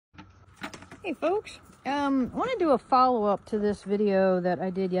Hey folks, I want to do a follow-up to this video that I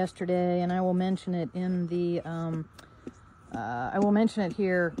did yesterday, and I will mention it in the, I will mention it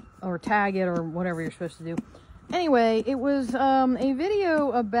here, or tag it, or whatever you're supposed to do. Anyway, it was a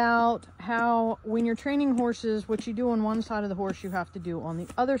video about how when you're training horses, what you do on one side of the horse, you have to do on the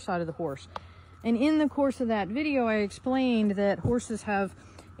other side of the horse. And in the course of that video, I explained that horses have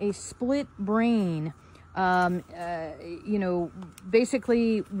a split brain. You know,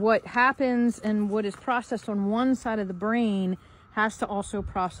 basically what happens and what is processed on one side of the brain has to also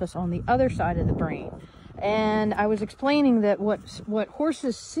process on the other side of the brain. And I was explaining that what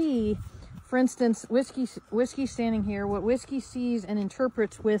horses see, for instance, Whiskey standing here, what Whiskey sees and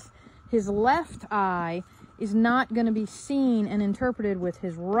interprets with his left eye is not going to be seen and interpreted with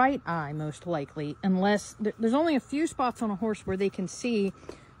his right eye, most likely, unless there's only a few spots on a horse where they can see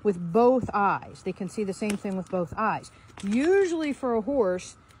with both eyes. They can see the same thing with both eyes. Usually for a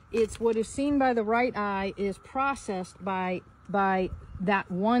horse, it's what is seen by the right eye is processed by that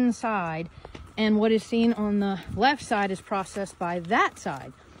one side, and what is seen on the left side is processed by that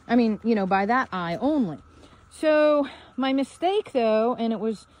side. I mean, you know, by that eye only. So my mistake though, and it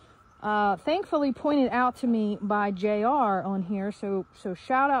was thankfully pointed out to me by JR on here, so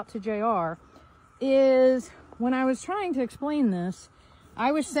shout out to JR, is when I was trying to explain this,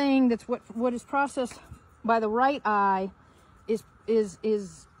 I was saying that what is processed by the right eye is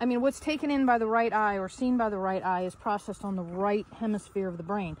I mean, what's taken in by the right eye or seen by the right eye is processed on the right hemisphere of the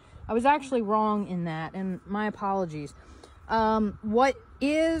brain. I was actually wrong in that, and my apologies. Like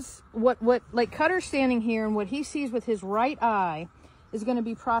Cutter's standing here, and what he sees with his right eye is going to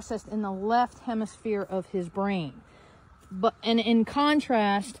be processed in the left hemisphere of his brain. And in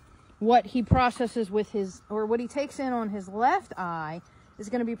contrast, what he processes with his, or what he takes in on his left eye, is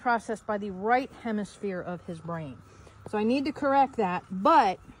going to be processed by the right hemisphere of his brain. So I need to correct that.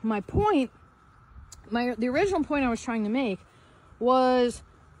 But my point, the original point I was trying to make was,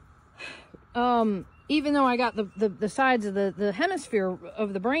 even though I got the sides of the hemisphere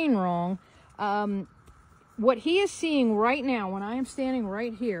of the brain wrong, what he is seeing right now when I am standing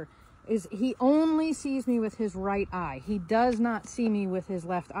right here is he only sees me with his right eye. He does not see me with his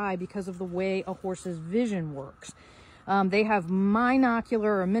left eye because of the way a horse's vision works. They have monocular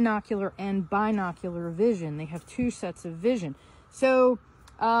or monocular and binocular vision. They have two sets of vision. So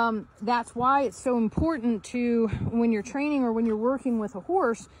that's why it's so important to, when you're training or when you're working with a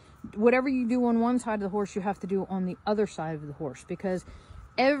horse, whatever you do on one side of the horse, you have to do on the other side of the horse, because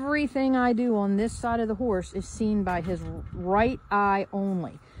everything I do on this side of the horse is seen by his right eye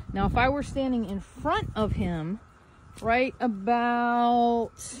only. Now, if I were standing in front of him, right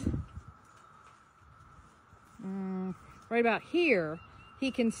about here,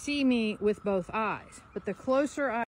 he can see me with both eyes. But the closer I